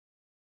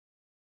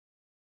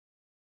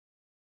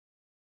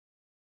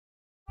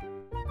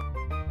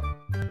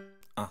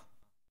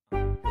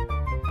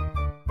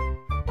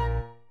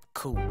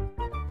Cool.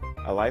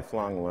 A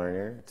lifelong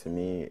learner, to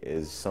me,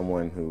 is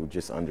someone who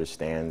just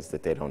understands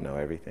that they don't know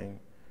everything,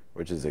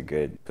 which is a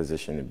good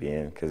position to be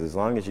in, because as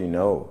long as you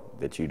know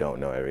that you don't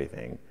know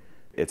everything,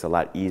 it's a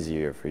lot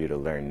easier for you to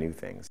learn new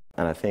things.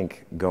 And I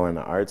think going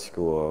to art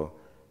school,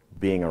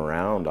 being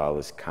around all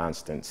this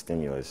constant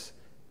stimulus,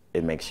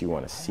 it makes you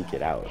want to seek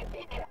it out.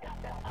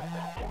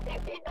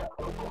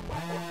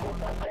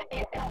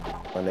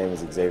 My name is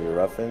Xavier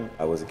Ruffin.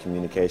 I was a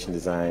communication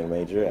design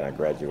major and I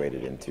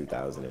graduated in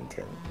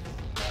 2010.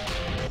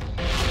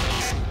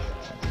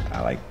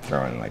 I like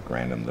throwing like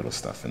random little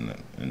stuff in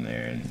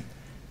there and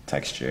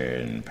texture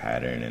and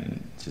pattern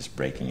and just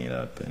breaking it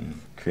up and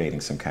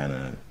creating some kind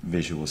of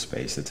visual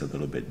space that's a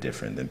little bit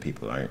different than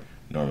people aren't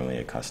normally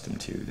accustomed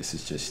to. This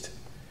is just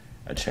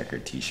a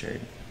checkered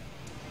t-shirt.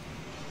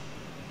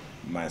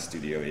 My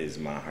studio is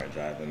my hard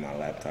drive and my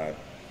laptop.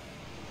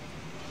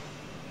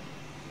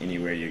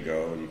 Anywhere you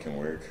go, you can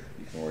work.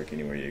 You can work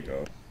anywhere you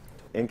go.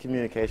 In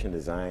communication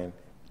design,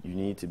 you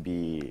need to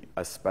be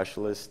a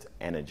specialist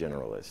and a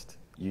generalist.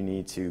 You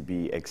need to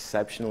be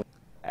exceptional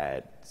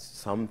at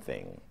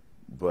something,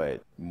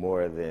 but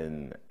more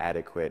than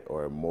adequate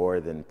or more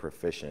than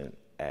proficient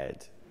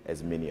at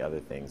as many other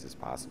things as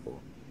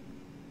possible.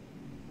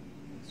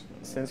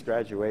 Since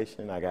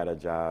graduation, I got a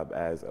job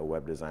as a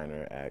web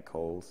designer at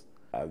Kohl's.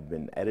 I've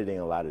been editing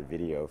a lot of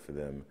video for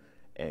them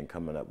and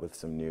coming up with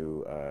some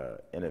new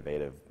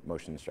innovative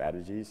motion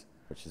strategies,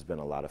 which has been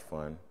a lot of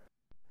fun.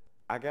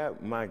 I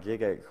got my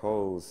gig at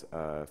Kohl's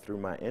through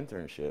my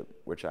internship,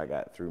 which I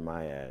got through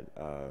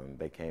MIAD.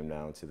 They came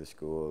down to the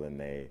school and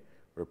they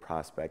were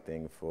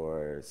prospecting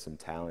for some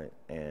talent,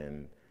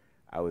 and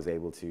I was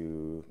able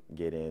to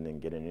get in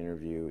and get an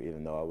interview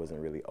even though I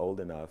wasn't really old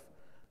enough.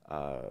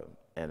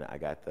 And I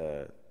got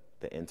the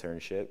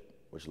internship,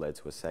 which led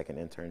to a second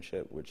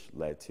internship, which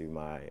led to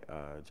my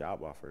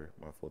job offer,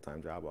 my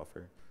full-time job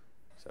offer.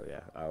 So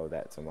yeah, I owe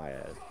that to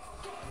MIAD.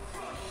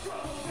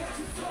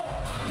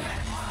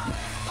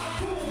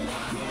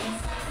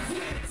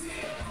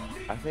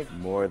 I think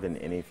more than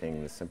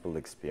anything, the simple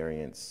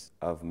experience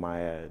of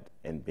MIAD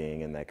and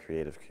being in that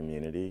creative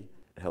community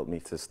helped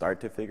me to start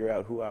to figure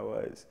out who I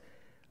was.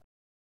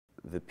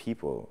 The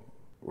people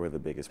were the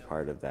biggest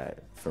part of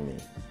that for me.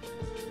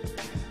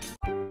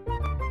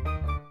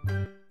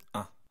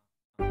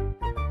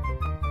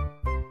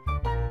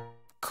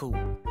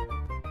 Cool.